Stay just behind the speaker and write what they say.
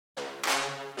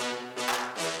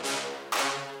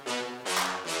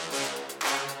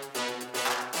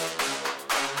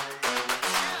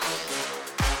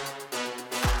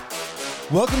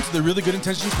Welcome to the Really Good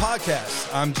Intentions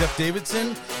podcast. I'm Jeff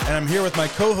Davidson, and I'm here with my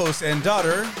co-host and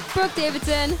daughter, Brooke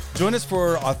Davidson. Join us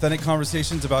for authentic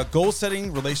conversations about goal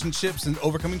setting, relationships, and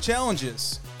overcoming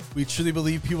challenges. We truly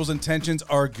believe people's intentions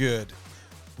are good,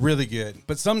 really good,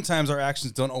 but sometimes our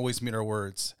actions don't always meet our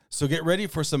words. So get ready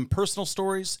for some personal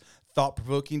stories,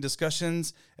 thought-provoking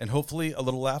discussions, and hopefully a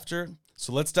little laughter.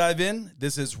 So let's dive in.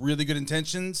 This is Really Good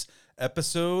Intentions,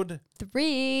 episode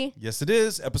 3. Yes, it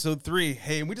is. Episode 3.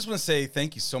 Hey, and we just want to say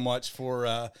thank you so much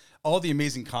for all the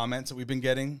amazing comments that we've been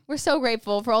getting. We're so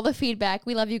grateful for all the feedback.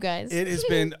 We love you guys. It has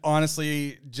been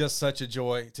honestly just such a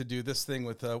joy to do this thing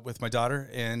with my daughter,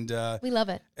 and we love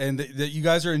it. And that you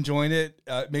guys are enjoying it.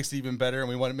 It makes it even better,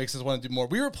 and it makes us want to do more.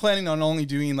 We were planning on only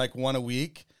doing like one a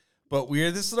week, but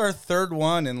this is our third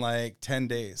one in like 10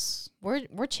 days.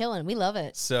 We're chilling. We love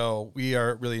it. So we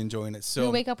are really enjoying it. So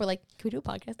we wake up, we're like, can we do a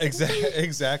podcast?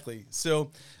 Exactly.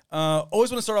 So always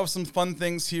want to start off with some fun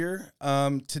things here.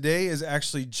 Today is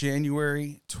actually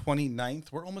January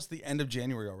 29th. We're almost the end of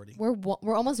January already.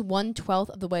 We're almost 1/12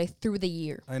 of the way through the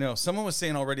year. I know. Someone was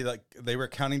saying already like they were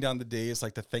counting down the days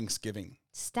like to Thanksgiving.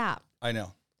 Stop. I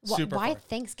know. Why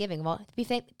Thanksgiving? Well, be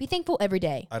thankful every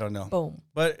day. I don't know. Boom.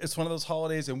 But it's one of those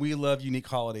holidays, and we love unique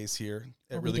holidays here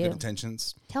at Really Good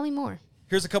Intentions. Tell me more.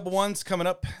 Here's a couple ones coming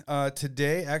up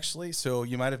today, actually. So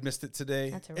you might have missed it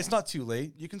today. That's all right. It's not too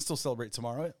late. You can still celebrate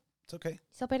tomorrow. It's okay.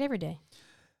 Celebrate every day.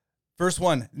 First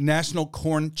one, National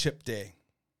Corn Chip Day.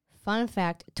 Fun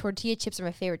fact, tortilla chips are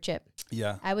my favorite chip.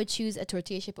 Yeah. I would choose a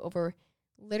tortilla chip over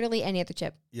literally any other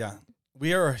chip. Yeah.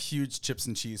 We are a huge chips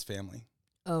and cheese family.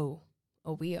 Oh,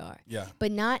 we are. Yeah.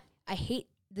 But I hate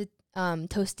the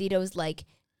Tostitos like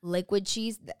liquid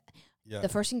cheese. Yeah. The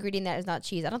first ingredient that is not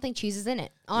cheese. I don't think cheese is in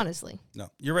it, honestly.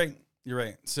 No, you're right. You're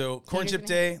right. So Corn Chip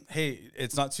Day, hey,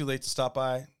 it's not too late to stop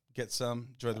by, get some,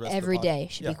 enjoy the rest Every of the day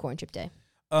should be Corn Chip Day.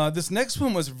 This next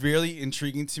one was really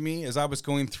intriguing to me as I was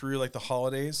going through like the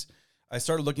holidays. I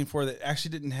started looking for that actually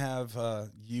didn't have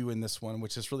you in this one,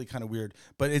 which is really kind of weird.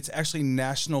 But it's actually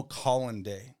National Colin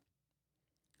Day.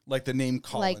 Like the name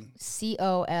Colin. Like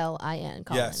Colin. Colin.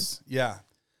 Yes. Yeah.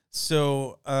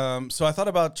 So so I thought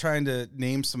about trying to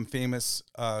name some famous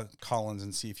Collins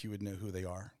and see if you would know who they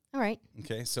are. All right.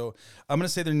 Okay. So I'm going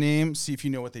to say their name, see if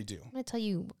you know what they do. I'm going to tell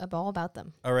you all about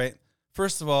them. All right.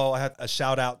 First of all, I have a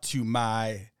shout out to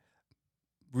my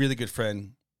really good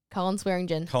friend, Colin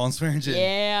Swearingen. Colin Swearingen.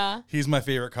 Yeah. He's my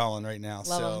favorite Colin right now.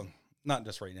 Love him. Not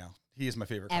just right now. He is my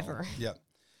favorite ever. Colin. Yeah.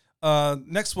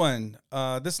 Next one.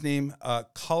 This name,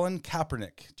 Colin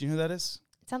Kaepernick. Do you know who that is?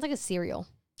 It sounds like a cereal.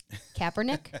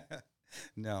 Kaepernick?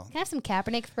 No. Can I have some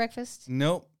Kaepernick for breakfast?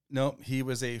 Nope. He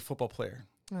was a football player.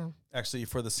 Oh. Actually,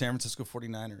 for the San Francisco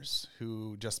 49ers,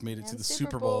 who just made it to the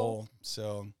Super Super Bowl.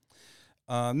 So,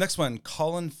 next one,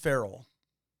 Colin Farrell.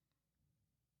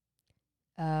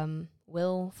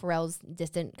 Will Ferrell's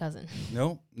distant cousin.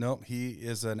 Nope. He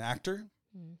is an actor.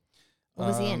 What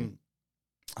was he in?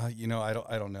 I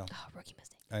don't know. Oh, rookie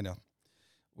mistake. I know.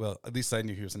 Well, at least I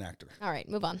knew he was an actor. All right,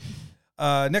 move on.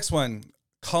 Next one,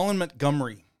 Colin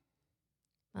Montgomery.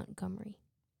 Montgomery.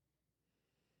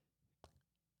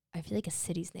 I feel like a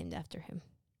city's named after him.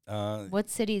 What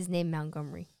city is named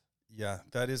Montgomery? Yeah,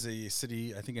 that is a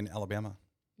city, I think, in Alabama.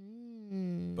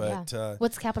 But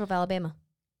what's the capital of Alabama?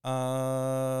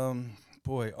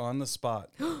 Boy, on the spot.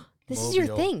 This is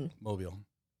your thing. Mobile,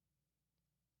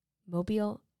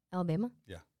 Alabama?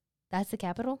 Yeah. That's the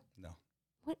capital? No.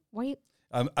 What? Why are you?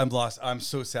 I'm lost. I'm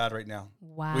so sad right now.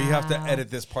 Wow. We have to edit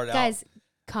this part out. Guys,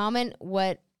 comment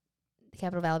what the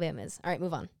capital of Alabama is. All right,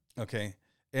 move on. Okay.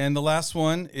 And the last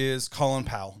one is Colin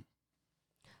Powell.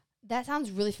 That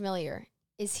sounds really familiar.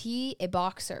 Is he a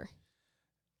boxer?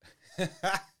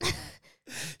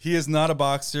 He is not a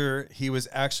boxer. He was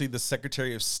actually the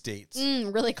Secretary of State.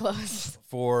 Really close.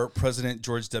 For President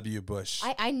George W. Bush.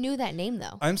 I knew that name,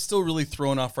 though. I'm still really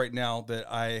thrown off right now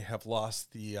that I have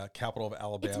lost the capital of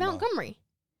Alabama. It's Montgomery.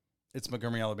 It's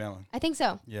Montgomery, Alabama. I think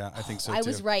so. Yeah, I think so, too. I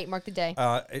was right. Mark the day.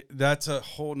 That's a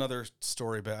whole nother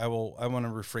story, but I want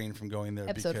to refrain from going there.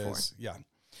 Episode because, 4.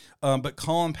 Yeah. But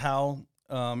Colin Powell,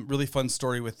 really fun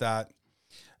story with that.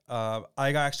 I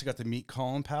actually got to meet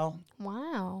Colin Powell.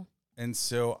 Wow. And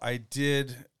so I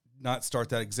did not start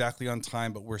that exactly on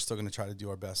time, but we're still going to try to do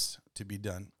our best to be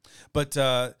done. But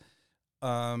I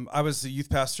was a youth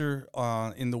pastor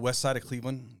in the west side of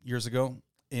Cleveland years ago,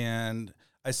 and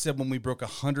I said when we broke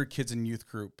 100 kids in youth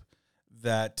group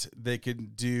that they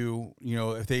could do,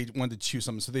 if they wanted to choose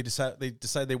something. So they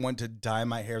decided they wanted to dye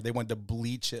my hair. They wanted to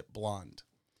bleach it blonde.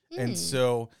 And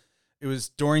so it was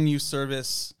during youth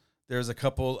service. There's a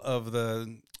couple of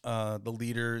the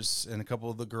leaders and a couple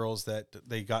of the girls that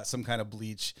they got some kind of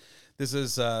bleach. this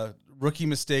is a rookie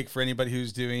mistake for anybody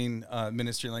who's doing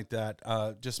ministry like that.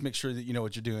 Just make sure that you know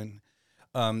what you're doing.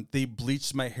 They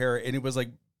bleached my hair, and it was like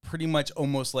pretty much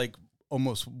almost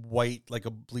white, like a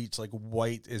bleach, like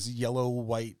white is yellow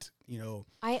white. You know,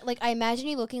 I imagine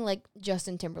you looking like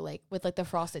Justin Timberlake with like the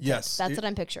frosted yes, tips. That's what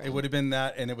I'm picturing. It would have been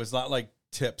that, and it was not like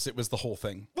tips; it was the whole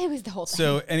thing. It was the whole thing.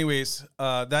 So, anyways,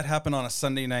 that happened on a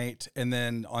Sunday night, and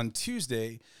then on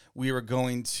Tuesday we were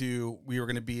going to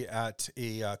be at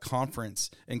a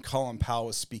conference, and Colin Powell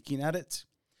was speaking at it.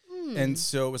 And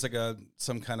so it was like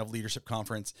some kind of leadership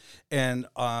conference, and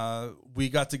we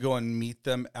got to go and meet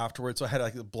them afterwards. So I had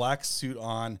like a black suit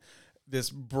on, this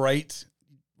bright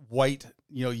white,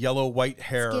 yellow white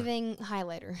hair, it's giving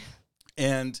highlighter.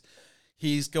 And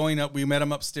he's going up. We met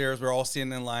him upstairs. We're all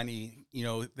standing in line.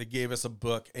 They gave us a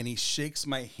book, and he shakes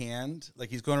my hand, like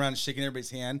he's going around and shaking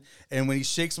everybody's hand. And when he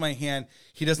shakes my hand,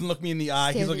 he doesn't look me in the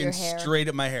eye. He's looking straight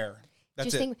at my hair.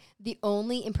 That's Just think, the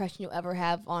only impression you'll ever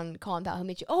have on Colin Powell, who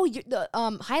made you, you're the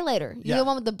highlighter. You're the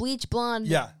one with the bleach blonde.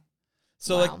 Yeah.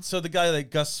 So wow. so the guy like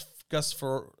Gus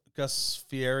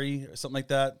Fieri or something like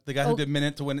that, the guy who did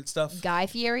Minute to Win It stuff. Guy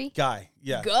Fieri? Guy,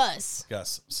 yeah. Gus,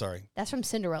 sorry. That's from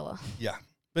Cinderella. Yeah.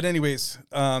 But anyways,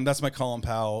 that's my Colin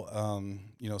Powell,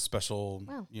 special,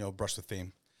 brush with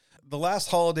fame. The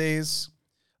last holidays,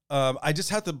 I just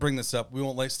have to bring this up. We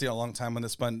won't stay a long time on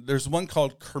this one. There's one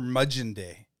called Curmudgeon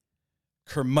Day.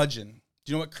 Curmudgeon.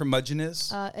 Do you know what curmudgeon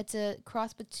is? It's a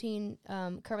cross between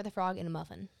Kermit the Frog and a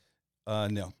muffin.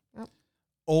 No. Oh.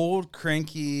 Old,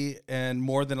 cranky, and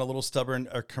more than a little stubborn,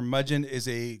 a curmudgeon is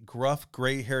a gruff,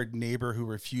 gray-haired neighbor who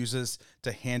refuses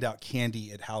to hand out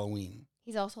candy at Halloween.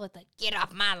 He's also like the get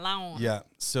off my lawn. Yeah,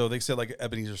 so they say like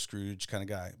Ebenezer Scrooge kind of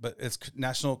guy, but it's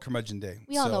National Curmudgeon Day.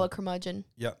 We all know a curmudgeon.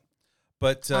 Yeah,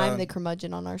 but I'm the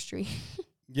curmudgeon on our street.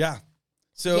 Yeah.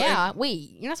 So wait,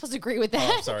 you're not supposed to agree with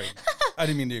that. Oh, sorry, I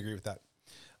didn't mean to agree with that.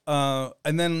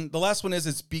 And then the last one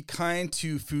is Be Kind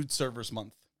to Food Servers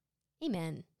Month.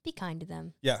 Amen. Be kind to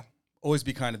them. Yeah, always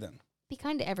be kind to them. Be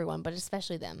kind to everyone, but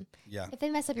especially them. Yeah. If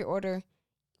they mess up your order,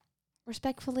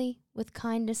 respectfully, with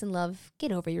kindness and love,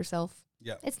 get over yourself.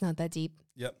 Yeah. It's not that deep.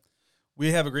 Yep.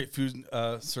 We have a great food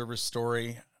service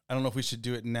story. I don't know if we should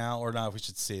do it now or not, if we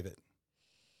should save it.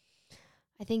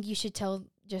 I think you should tell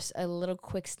just a little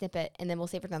quick snippet, and then we'll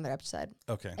save it for another episode.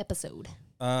 Okay.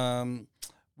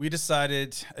 We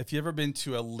decided, if you ever been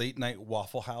to a late night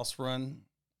Waffle House run,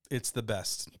 it's the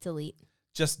best. It's elite.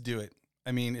 Just do it.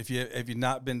 I mean, if you've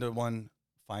not been to one,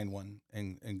 find one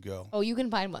and go. Oh, you can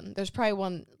find one. There's probably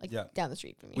one down the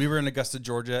street from you. We were in Augusta,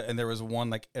 Georgia, and there was one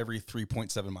like every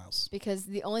 3.7 miles. Because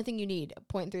the only thing you need,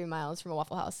 0.3 miles from a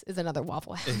Waffle House, is another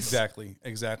Waffle House.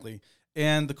 Exactly.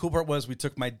 And the cool part was we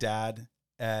took my dad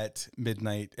at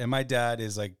midnight, and my dad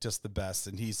is like just the best,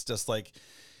 and he's just like,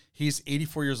 he's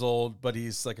 84 years old, but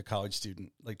he's like a college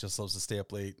student, like just loves to stay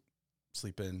up late,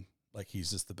 sleep in. Like,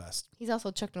 he's just the best. He's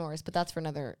also Chuck Norris, but that's for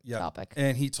another topic.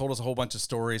 And he told us a whole bunch of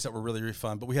stories that were really, really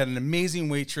fun. But we had an amazing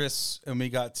waitress, and we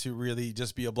got to really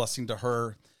just be a blessing to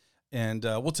her. And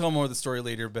we'll tell more of the story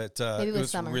later, but it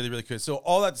was really, really good. So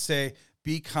all that to say,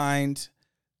 be kind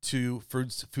to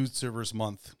Food Servers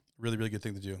Month. Really, really good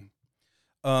thing to do.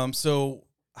 So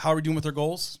how are we doing with our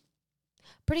goals?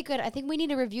 Pretty good. I think we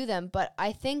need to review them, but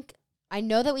I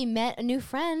know that we met a new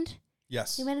friend.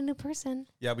 Yes. We met a new person.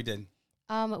 Yeah, we did.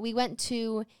 We went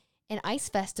to an ice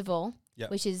festival,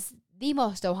 which is the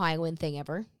most Ohioan thing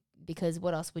ever, because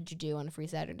what else would you do on a free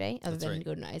Saturday other than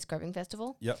go to an ice carving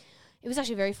festival? Yep. It was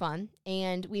actually very fun,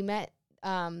 and we met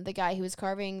the guy who was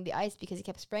carving the ice because he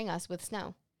kept spraying us with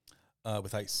snow.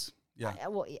 With ice, yeah.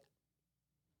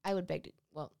 I would beg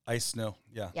to, ice, snow,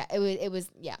 yeah. Yeah, it was.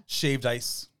 Shaved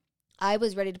ice. I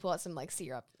was ready to pull out some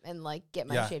syrup and get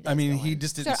my shaved ice. I mean, going. he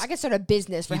just didn't. I could start a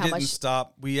business for how much. He didn't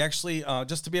stop. We actually,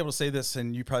 just to be able to say this,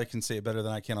 and you probably can say it better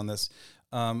than I can on this.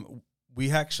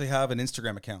 We actually have an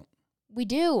Instagram account. We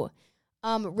do.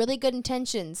 Really good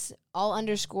intentions, all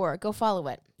 _. Go follow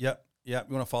it. Yep. You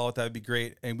want to follow it? That would be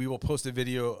great. And we will post a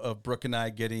video of Brooke and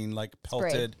I getting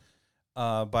pelted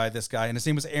by this guy, and his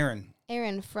name was Aaron.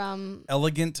 Aaron from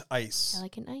Elegant Ice.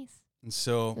 Elegant Ice. And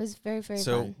so it was very, very fun.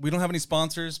 So we don't have any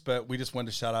sponsors, but we just wanted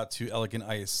to shout out to Elegant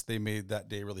Ice. They made that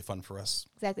day really fun for us.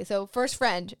 Exactly. So first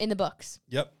friend in the books.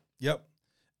 Yep.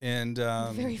 And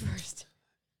very first.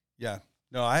 Yeah.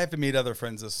 No, I have made other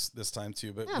friends this time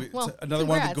too. But another congrats.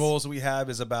 one of the goals we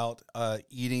have is about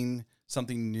eating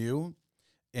something new.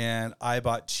 And I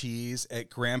bought cheese at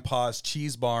Grandpa's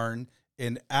Cheese Barn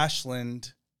in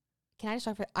Ashland. Can I just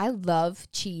talk for? I love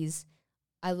cheese.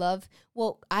 I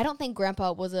don't think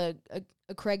Grandpa was a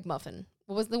Craig muffin.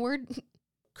 What was the word?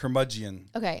 Curmudgeon.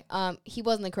 Okay. He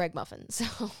wasn't a Craig muffin. So,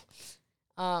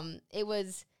 it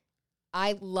was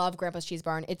I love Grandpa's Cheese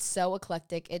Barn. It's so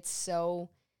eclectic. It's so,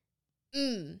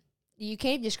 you can't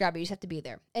even describe it. You just have to be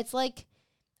there. It's like,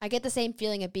 I get the same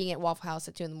feeling of being at Waffle House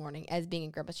at 2 a.m. as being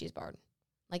in Grandpa's Cheese Barn.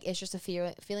 Like, it's just a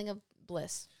feeling of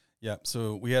bliss. Yeah,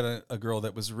 so we had a girl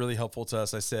that was really helpful to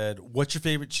us. I said, what's your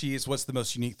favorite cheese? What's the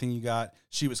most unique thing you got?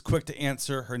 She was quick to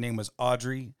answer. Her name was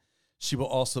Audrey. She will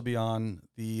also be on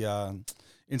the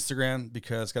Instagram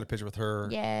because I got a picture with her.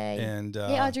 Yay. And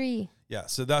Yay, Audrey. Yeah,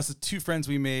 so that's the 2 friends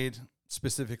we made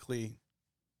specifically,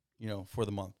 for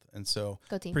the month. And so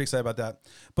pretty excited about that.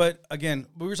 But again,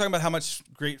 we were talking about how much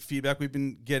great feedback we've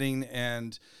been getting,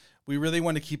 and we really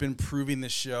want to keep improving the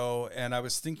show. And I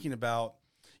was thinking about,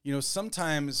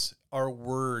 sometimes our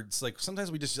words, like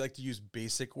sometimes we just like to use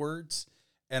basic words.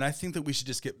 And I think that we should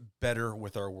just get better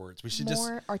with our words. We should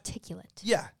more articulate.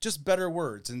 Yeah, just better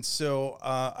words. And so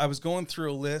I was going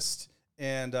through a list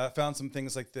and found some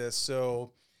things like this.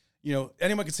 So,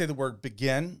 anyone could say the word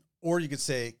begin, or you could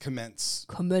say commence.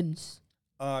 Commence.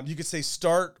 You could say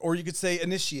start, or you could say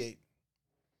initiate.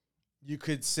 You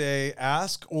could say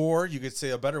ask, or you could say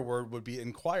a better word would be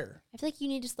inquire. I feel like you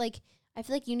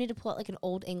need to pull out like an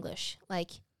old English,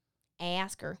 like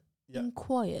ask or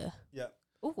inquire. Yeah.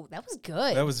 Ooh, that was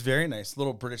good. That was very nice.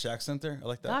 Little British accent there. I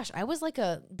like that. Gosh, I was like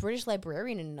a British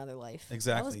librarian in another life.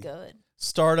 Exactly. That was good.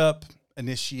 Start up,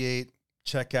 initiate,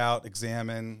 check out,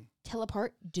 examine. Tell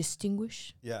apart,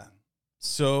 distinguish. Yeah.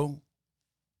 So,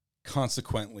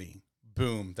 consequently,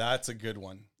 boom. That's a good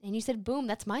one. And you said boom.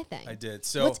 That's my thing. I did.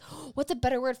 So, what's a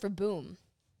better word for boom?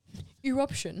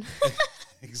 Eruption.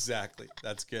 Exactly.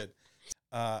 That's good.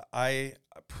 I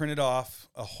printed off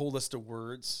a whole list of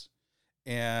words,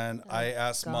 and I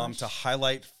asked Mom to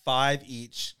highlight 5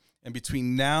 each. And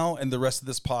between now and the rest of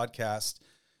this podcast,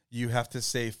 you have to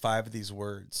say 5 of these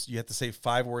words. You have to say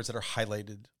 5 words that are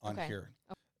highlighted on here.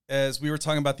 Okay. As we were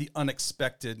talking about the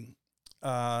unexpected,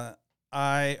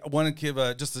 I want to give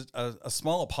just a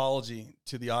small apology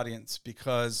to the audience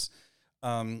because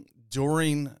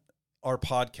during our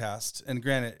podcast, and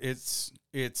granted,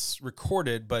 it's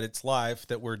recorded, but it's live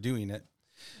that we're doing it.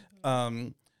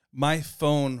 My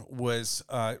phone was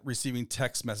receiving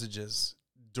text messages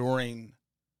during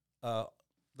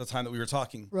the time that we were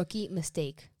talking. Rookie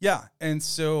mistake. Yeah, and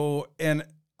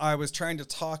I was trying to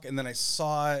talk, and then I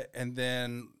saw it, and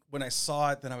then when I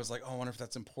saw it, then I was like, oh, I wonder if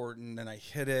that's important, and I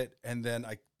hit it, and then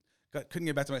I couldn't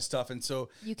get back to my stuff, and so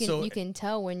you can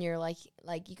tell when you're like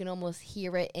you can almost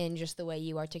hear it in just the way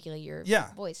you articulate your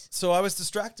voice. So I was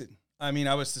distracted. I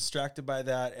was distracted by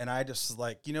that, and I just was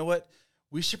like, you know what?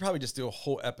 We should probably just do a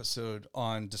whole episode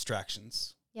on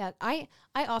distractions. Yeah, I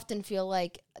often feel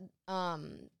like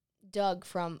Doug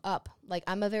from Up. Like,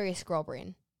 I'm a very squirrel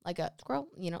brain, like a squirrel,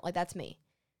 like that's me.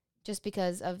 Just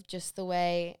because of just the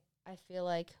way I feel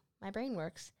like my brain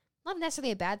works. Not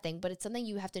necessarily a bad thing, but it's something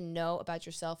you have to know about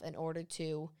yourself in order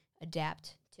to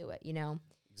adapt to it,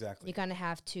 Exactly. You kind of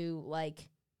have to, like,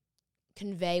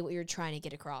 convey what you're trying to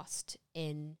get across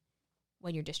when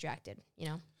you're distracted,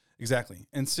 Exactly.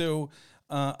 And so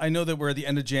I know that we're at the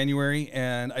end of January,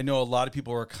 and I know a lot of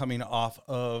people are coming off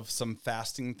of some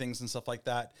fasting things and stuff like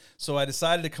that. So I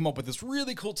decided to come up with this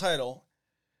really cool title,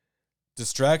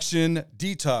 Distraction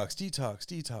Detox, Detox,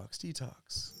 Detox,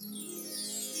 Detox.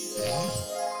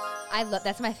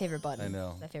 That's my favorite button. I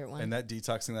know. My favorite one. And that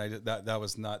detoxing that I did, that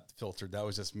was not filtered. That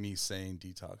was just me saying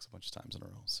detox a bunch of times in a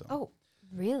row. So. Oh,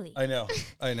 really? I know.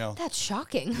 That's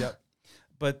shocking. Yep.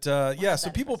 But so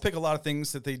people pick a lot of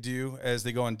things that they do as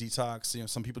they go on detox.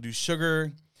 Some people do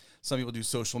sugar, some people do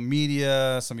social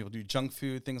media, some people do junk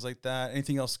food, things like that.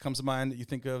 Anything else comes to mind that you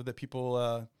think of that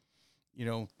people,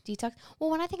 Detox? Well,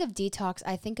 when I think of detox,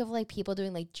 I think of like people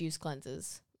doing like juice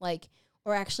cleanses.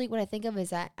 Or actually what I think of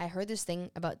is that I heard this thing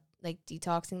about like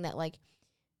detoxing that like,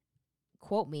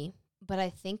 quote me, but I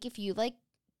think if you like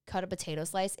cut a potato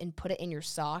slice and put it in your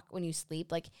sock when you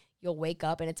sleep, like you'll wake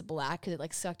up and it's black because it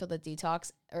like sucked all the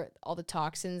detox or all the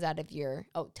toxins out of your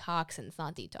toxins,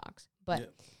 not detox.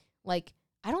 But like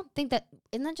I don't think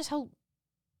isn't that just how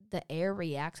the air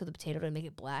reacts with the potato to make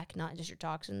it black, not just your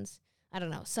toxins? I don't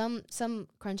know. Some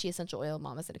crunchy essential oil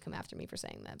mama's gonna come after me for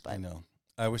saying that. But I know.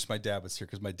 I wish my dad was here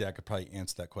because my dad could probably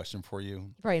answer that question for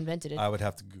you. He probably invented it. I would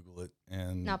have to Google it,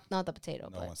 and not the potato.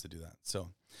 No one wants to do that. So,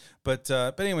 but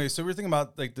anyway, so we're thinking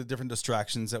about like the different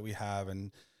distractions that we have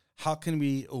and how can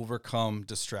we overcome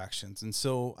distractions. And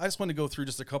so I just want to go through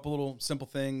just a couple little simple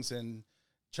things and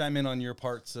chime in on your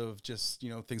parts of just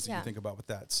things that you think about with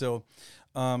that. So,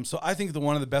 so I think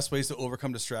one of the best ways to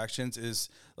overcome distractions is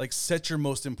like set your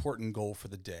most important goal for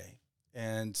the day.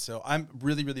 And so I'm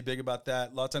really, really big about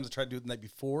that. A lot of times I try to do it the night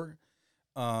before.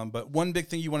 But one big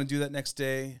thing you want to do that next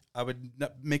day, I would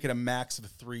make it a max of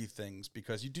 3 things,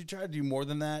 because you do try to do more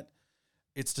than that,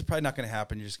 it's probably not going to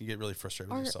happen. You're just going to get really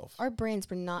frustrated with yourself. Our brains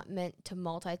were not meant to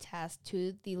multitask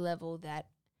to the level that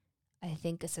I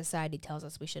think a society tells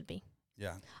us we should be.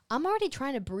 Yeah. I'm already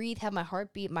trying to breathe, have my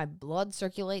heart beat, my blood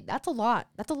circulate. That's a lot.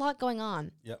 That's a lot going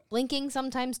on. Yep. Blinking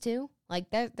sometimes too. Like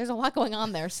there's a lot going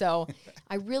on there. So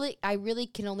I really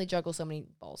can only juggle so many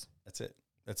balls. That's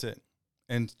it.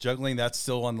 And juggling, that's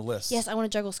still on the list. Yes, I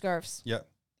want to juggle scarves. Yep.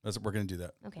 We're going to do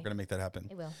that. Okay. We're going to make that happen.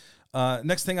 I will.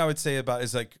 Next thing I would say about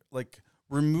is like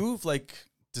remove like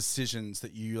decisions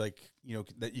that you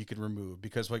that you could remove,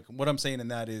 because like what I'm saying in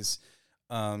that is,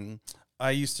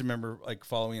 I used to remember like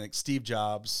following like Steve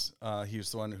Jobs. He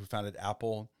was the one who founded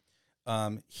Apple.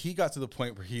 He got to the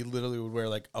point where he literally would wear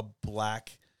like a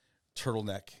black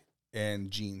turtleneck and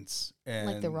jeans, and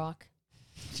Like The Rock.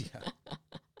 Yeah.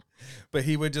 But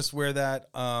he would just wear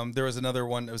that. There was another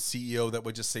one, a CEO that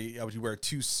would just say, I would wear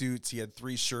 2 suits. He had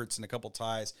 3 shirts and a couple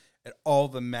ties, and all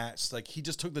the matched. Like he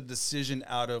just took the decision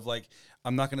out of like,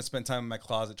 I'm not going to spend time in my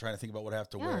closet trying to think about what I have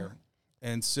to wear.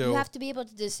 And so you have to be able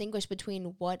to distinguish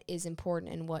between what is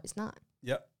important and what is not.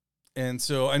 Yep. And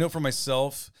so I know for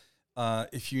myself,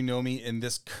 if you know me in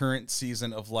this current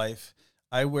season of life,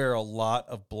 I wear a lot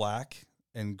of black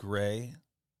and gray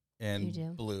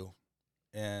and blue.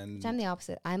 And I'm the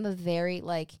opposite. I'm a very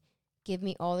like, give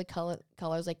me all the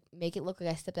colors, like make it look like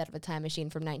I stepped out of a time machine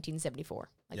from 1974.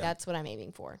 Like that's what I'm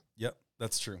aiming for. Yep,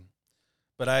 that's true.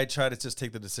 But I try to just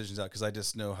take the decisions out, because I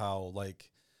just know how like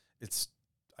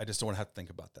I just don't want to have to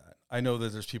think about that. I know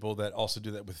that there's people that also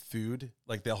do that with food.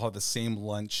 Like they'll have the same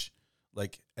lunch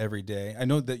like every day. I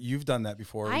know that you've done that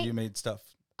before. You made stuff.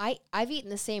 I've eaten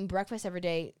the same breakfast every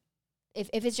day. If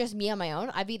it's just me on my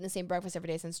own, I've eaten the same breakfast every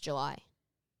day since July.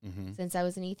 Mm-hmm. Since I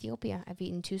was in Ethiopia, I've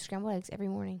eaten 2 scrambled eggs every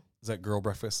morning. Is that girl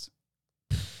breakfast?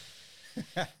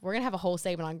 We're going to have a whole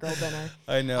segment on girl dinner.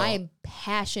 I know. I am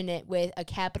passionate with a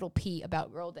capital P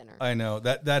about girl dinner. I know.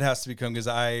 That has to become, because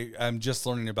I'm just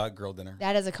learning about girl dinner.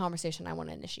 That is a conversation I want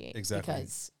to initiate. Exactly.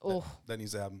 Because, that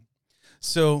needs to happen.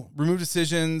 So remove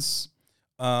decisions.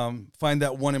 Find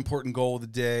that one important goal of the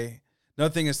day.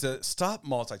 Another thing is to stop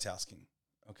multitasking.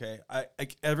 Okay.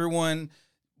 Everyone,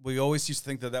 we always used to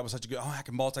think that was such a good, I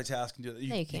can multitask and do that.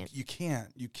 No, you can't. You can't.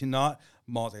 You cannot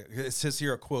multitask. It says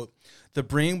here, a quote, "The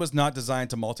brain was not designed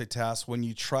to multitask. When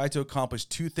you try to accomplish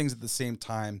 2 things at the same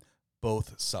time,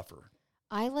 both suffer."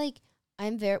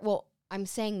 I'm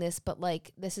saying this, but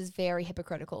like, this is very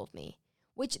hypocritical of me,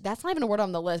 which that's not even a word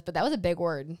on the list, but that was a big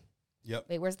word. Yep.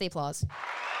 Wait, where's the applause?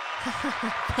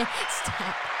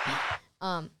 Stop.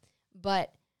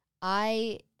 But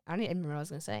I don't even remember what I was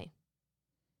going to say.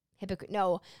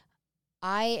 No,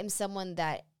 I am someone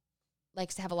that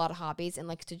likes to have a lot of hobbies and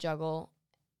likes to juggle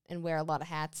and wear a lot of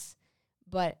hats.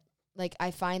 But like, I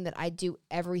find that I do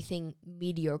everything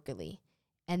mediocrely,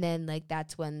 and then like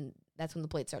that's when the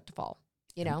plates start to fall.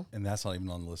 You know, and that's not even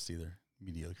on the list either.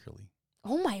 Mediocrely.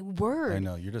 Oh my word! I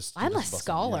know I'm a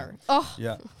scholar. Yeah. Oh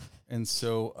yeah, and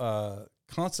so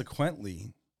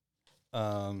consequently, do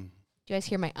you guys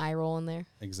hear my eye roll in there?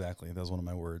 Exactly, that was one of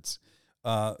my words.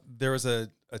 There is a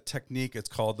technique. It's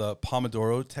called the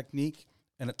Pomodoro technique,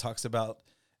 and it talks about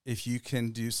if you can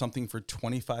do something for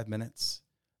 25 minutes,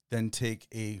 then take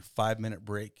a 5-minute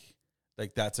break.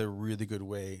 Like that's a really good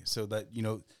way, so that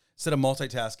instead of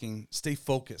multitasking, stay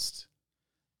focused,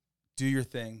 do your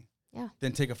thing,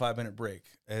 then take a 5-minute break.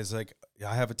 As like,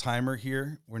 I have a timer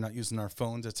here. We're not using our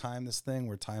phone to time this thing.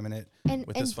 We're timing it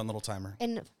with this fun little timer.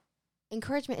 And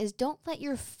encouragement is, don't let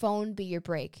your phone be your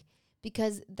break,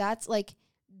 because that's like,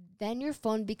 then your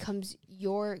phone becomes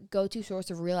your go-to source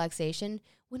of relaxation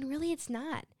when really it's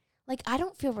not. Like, I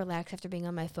don't feel relaxed after being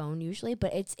on my phone usually,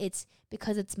 but it's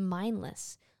because it's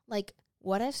mindless. Like,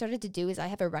 what I've started to do is I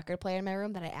have a record player in my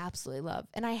room that I absolutely love.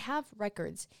 And I have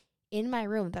records in my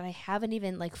room that I haven't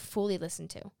even like fully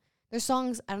listened to. There's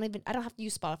songs I don't have to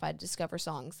use Spotify to discover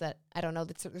songs that I don't know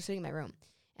that they're sitting in my room.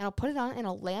 And I'll put it on and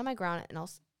I'll lay on my ground and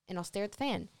I'll stare at the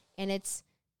fan. And it's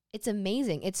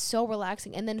amazing. It's so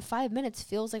relaxing. And then 5 minutes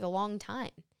feels like a long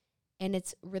time. And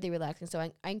it's really relaxing. So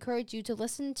I encourage you to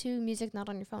listen to music not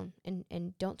on your phone,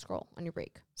 and don't scroll on your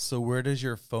break. So where does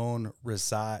your phone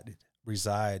reside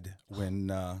when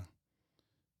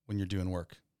you're doing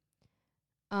work?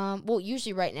 Well,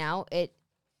 usually right now I'm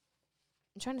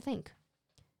trying to think.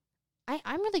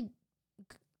 I'm really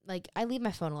like, I leave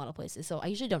my phone a lot of places, so I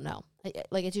usually don't know.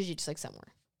 Like it's usually just like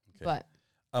somewhere. Okay. But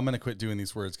I'm gonna quit doing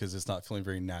these words because it's not feeling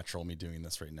very natural me doing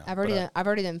this right now. I've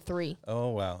already done 3. Oh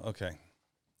wow, okay.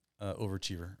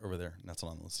 Overachiever over there. That's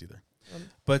not on the list either.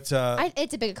 But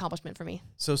it's a big accomplishment for me.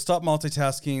 So stop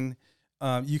multitasking.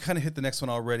 you kind of hit the next one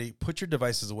already. Put your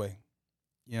devices away.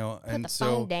 You know, Put and the so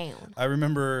phone down. I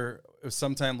remember it was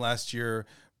sometime last year,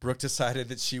 Brooke decided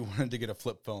that she wanted to get a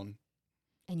flip phone.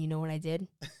 And you know what I did?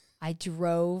 I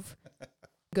drove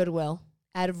Goodwill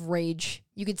out of rage.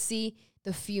 You could see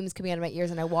the fumes coming out of my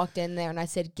ears, and I walked in there and I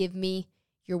said, "Give me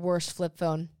your worst flip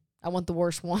phone. I want the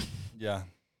worst one." Yeah.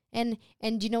 And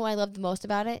do you know what I loved the most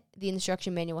about it? The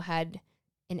instruction manual had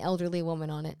an elderly woman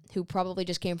on it who probably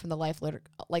just came from the Life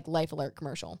Alert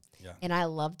commercial. Yeah. And I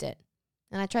loved it.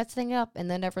 And I tried setting it up, and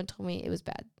then everyone told me it was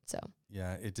bad. So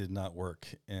Yeah, it did not work.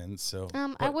 And so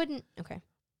I wouldn't. Okay.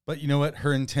 But you know what?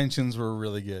 Her intentions were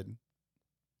really good.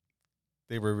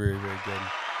 They were very, very good.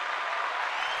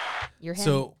 You're him.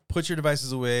 So put your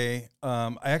devices away.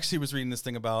 I actually was reading this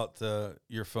thing about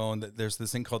your phone, that there's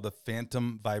this thing called the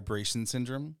phantom vibration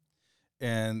syndrome.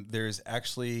 And there's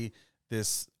actually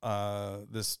this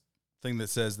this thing that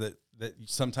says that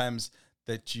sometimes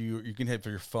that you can have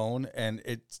your phone and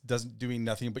it doesn't doing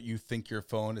nothing, but you think your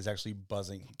phone is actually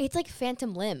buzzing. It's like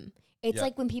phantom limb. It's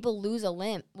like when people lose a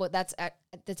limb. Well, that's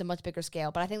a much bigger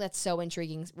scale, but I think that's so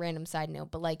intriguing. Random side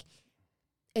note, but like,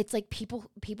 it's like people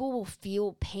will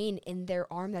feel pain in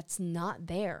their arm that's not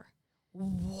there.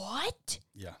 What?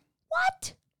 Yeah.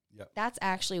 What? Yeah. That's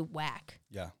actually whack.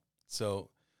 Yeah. So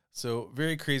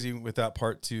very crazy with that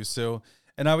part too. So,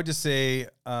 and I would just say,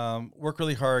 work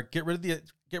really hard. Get rid of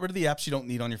the apps you don't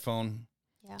need on your phone.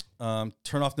 Yeah.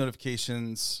 Turn off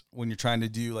notifications when you're trying to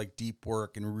do like deep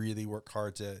work and really work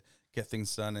hard to get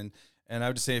things done. And I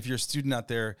would just say, if you're a student out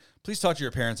there, please talk to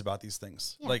your parents about these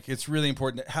things. Yeah. Like, it's really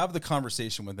important to have the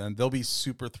conversation with them. They'll be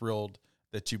super thrilled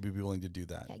that you'd be willing to do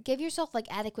that. Yeah. Give yourself like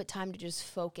adequate time to just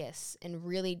focus and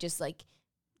really just like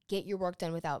get your work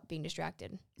done without being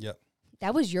distracted. Yep.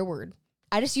 That was your word.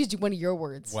 I just used one of your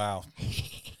words. Wow.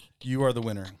 You are the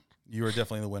winner. You are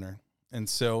definitely the winner. And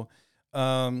so,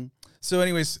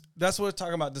 anyways, that's what we're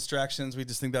talking about, distractions. We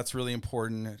just think that's really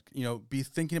important. You know, be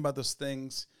thinking about those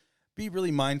things. Be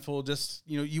really mindful. Just,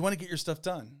 you know, you want to get your stuff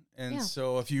done. And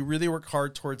so if you really work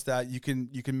hard towards that, you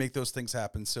can make those things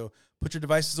happen. So put your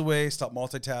devices away, stop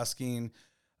multitasking,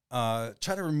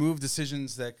 try to remove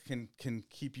decisions that can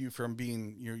keep you from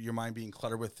being, your mind being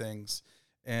cluttered with things.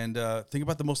 And think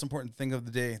about the most important thing of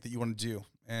the day that you want to do,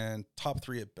 and top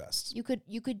 3 at best. You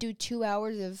could do 2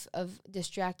 hours of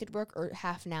distracted work or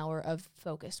half an hour of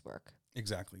focused work.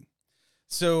 Exactly.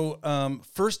 So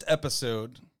first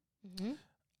episode,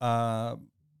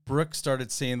 Brooke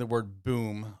started saying the word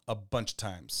boom a bunch of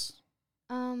times.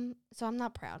 So I'm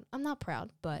not proud. I'm not proud,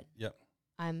 but Yep.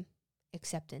 I'm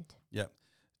acceptant. Yep.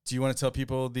 Do you want to tell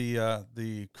people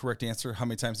the correct answer? How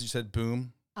many times you said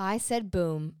boom? I said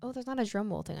boom. Oh, there's not a drum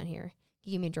roll thing on here.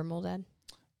 Can you give me a drum roll, Dad?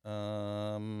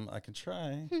 I can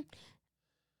try.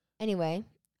 Anyway,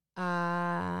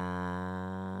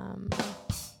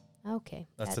 okay.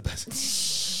 That's the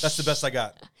best. That's the best I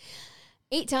got.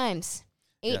 8 times.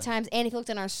 8 times. And if you looked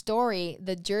on our story,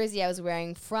 the jersey I was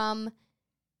wearing from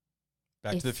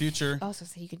Back to the Future. Also,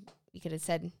 so you could have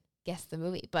said guess the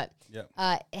movie, but Yep.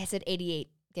 it said 88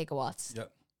 gigawatts.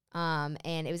 Yep.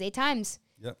 And it was 8 times.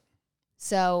 Yep.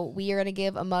 So we are gonna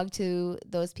give a mug to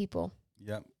those people.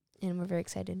 Yep. And we're very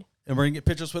excited. And we're gonna get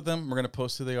pictures with them. We're gonna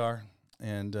post who they are.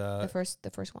 And The first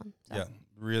one. So. yeah,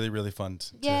 really, really fun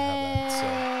to Yay! have that. So.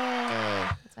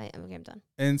 That's fine. Okay, I'm done.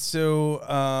 And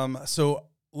so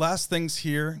last things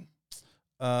here.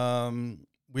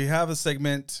 We have a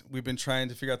segment. We've been trying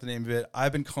to figure out the name of it.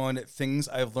 I've been calling it Things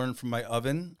I've Learned from My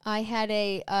Oven. I had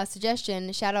a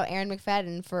suggestion. Shout out Aaron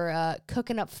McFadden for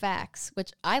cooking up facts,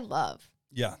 which I love.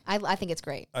 Yeah. I think it's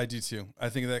great. I do too. I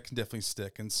think that can definitely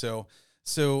stick. And so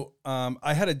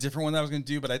I had a different one that I was going to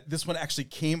do, but this one actually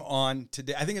came on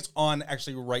today. I think it's on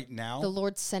actually right now. The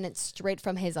Lord sent it straight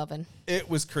from his oven. It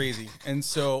was crazy. And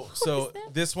so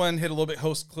this one hit a little bit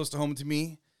close to home to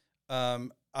me.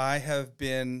 I have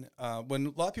been, when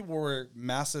a lot of people were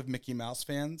massive Mickey Mouse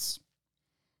fans,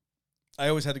 I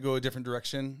always had to go a different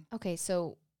direction. Okay,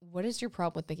 so what is your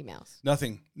problem with Mickey Mouse?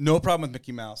 Nothing. No problem with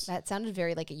Mickey Mouse. That sounded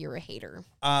very like you're a hater.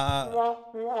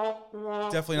 Definitely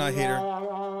not a hater.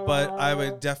 But I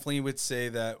would say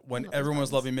that when everyone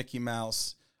was loving Mickey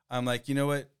Mouse, I'm like, you know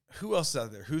what? Who else is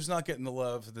out there? Who's not getting the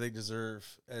love that they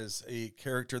deserve as a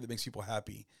character that makes people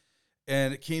happy?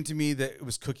 And it came to me that it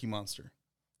was Cookie Monster.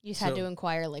 You just had to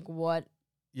inquire, like, what?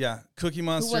 Yeah, Cookie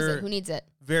Monster. Who was it? Who needs it?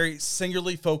 Very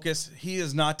singularly focused. He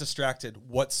is not distracted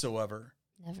whatsoever.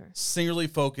 Never. Singularly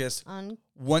focused On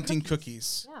wanting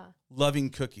cookies. Yeah. Loving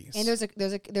cookies. And there's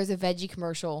a veggie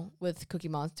commercial with Cookie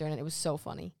Monster in it. It was so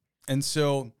funny. And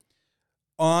so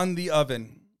on the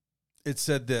oven, it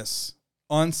said this: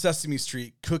 on Sesame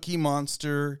Street, Cookie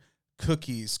Monster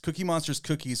cookies, Cookie Monster's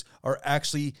cookies, are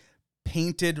actually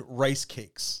painted rice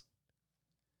cakes.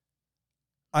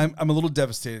 I'm a little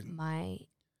devastated. My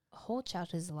whole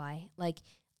childhood is a lie. Like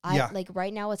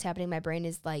right now what's happening in my brain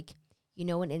is like, you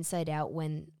know, in Inside Out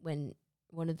when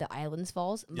one of the islands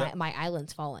falls, my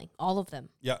island's falling. All of them.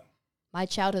 Yeah. My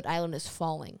childhood island is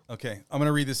falling. Okay, I'm going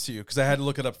to read this to you because I had to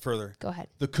look it up further. Go ahead.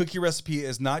 The cookie recipe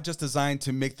is not just designed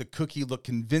to make the cookie look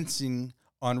convincing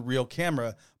on real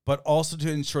camera, but also to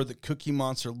ensure that Cookie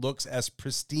Monster looks as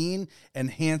pristine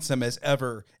and handsome as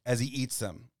ever as he eats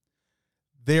them.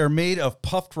 They are made of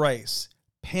puffed rice,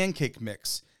 pancake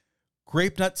mix,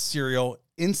 grape nut cereal,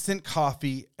 instant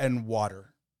coffee, and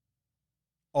water.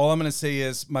 All I'm going to say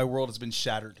is my world has been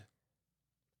shattered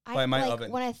by my oven.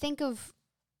 When I think of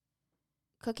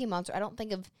Cookie Monster, I don't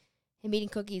think of him eating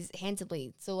cookies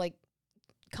handsomely. So, like,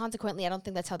 consequently, I don't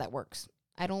think that's how that works.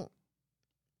 I don't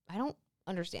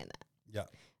understand that. Yeah.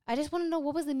 I just want to know,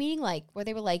 what was the meeting like where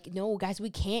they were like, no, guys,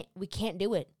 we can't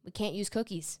do it. We can't use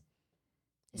cookies.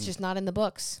 It's just not in the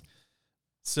books.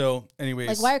 So, anyways.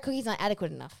 Like, why are cookies not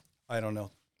adequate enough? I don't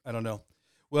know.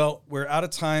 Well, we're out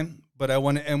of time, but I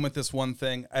want to end with this one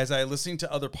thing. As I listened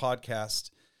to other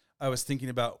podcasts, I was thinking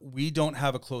about, we don't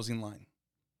have a closing line.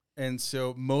 And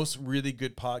so most really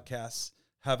good podcasts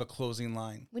have a closing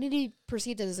line. We need to be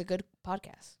perceived as a good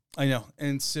podcast. I know.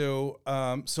 And so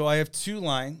so I have 2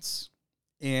 lines,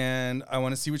 and I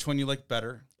want to see which one you like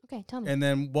better. Okay, tell me. And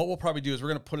then what we'll probably do is we're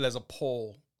going to put it as a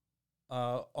poll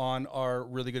on our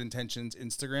Really Good Intentions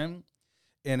Instagram.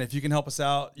 And if you can help us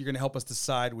out, you're going to help us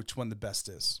decide which one the best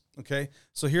is. Okay?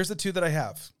 So here's the 2 that I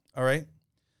have. All right?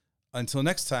 Until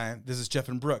next time, this is Jeff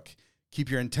and Brooke. Keep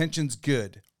your intentions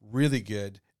good, really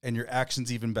good, and your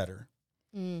actions even better.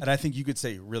 And I think you could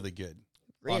say really good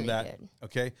on that. Good.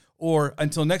 Okay? Or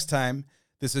until next time,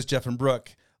 this is Jeff and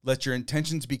Brooke. Let your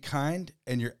intentions be kind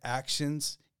and your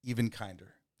actions even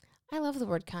kinder. I love the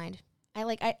word kind. I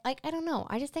don't know.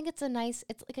 I just think it's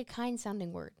it's like a kind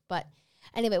sounding word. But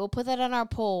anyway, we'll put that on our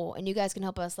poll, and you guys can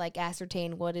help us like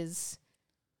ascertain what is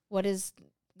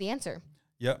the answer.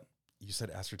 Yep. You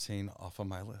said ascertain off of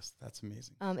my list. That's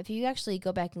amazing. If you actually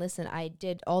go back and listen, I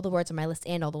did all the words on my list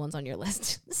and all the ones on your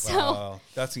list. So wow,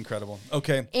 that's incredible.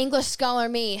 Okay. English scholar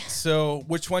me. So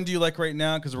which one do you like right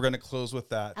now? Because we're going to close with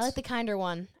that. I like the kinder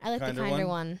one. The kinder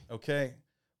one. Okay.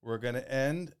 We're going to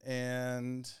end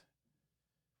and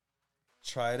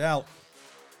try it out.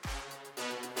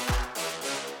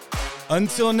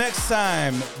 Until next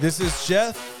time, this is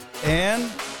Jeff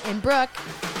and Brooke.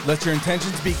 Let your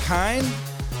intentions be kind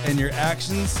and your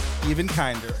actions even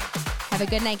kinder. Have a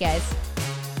good night, guys.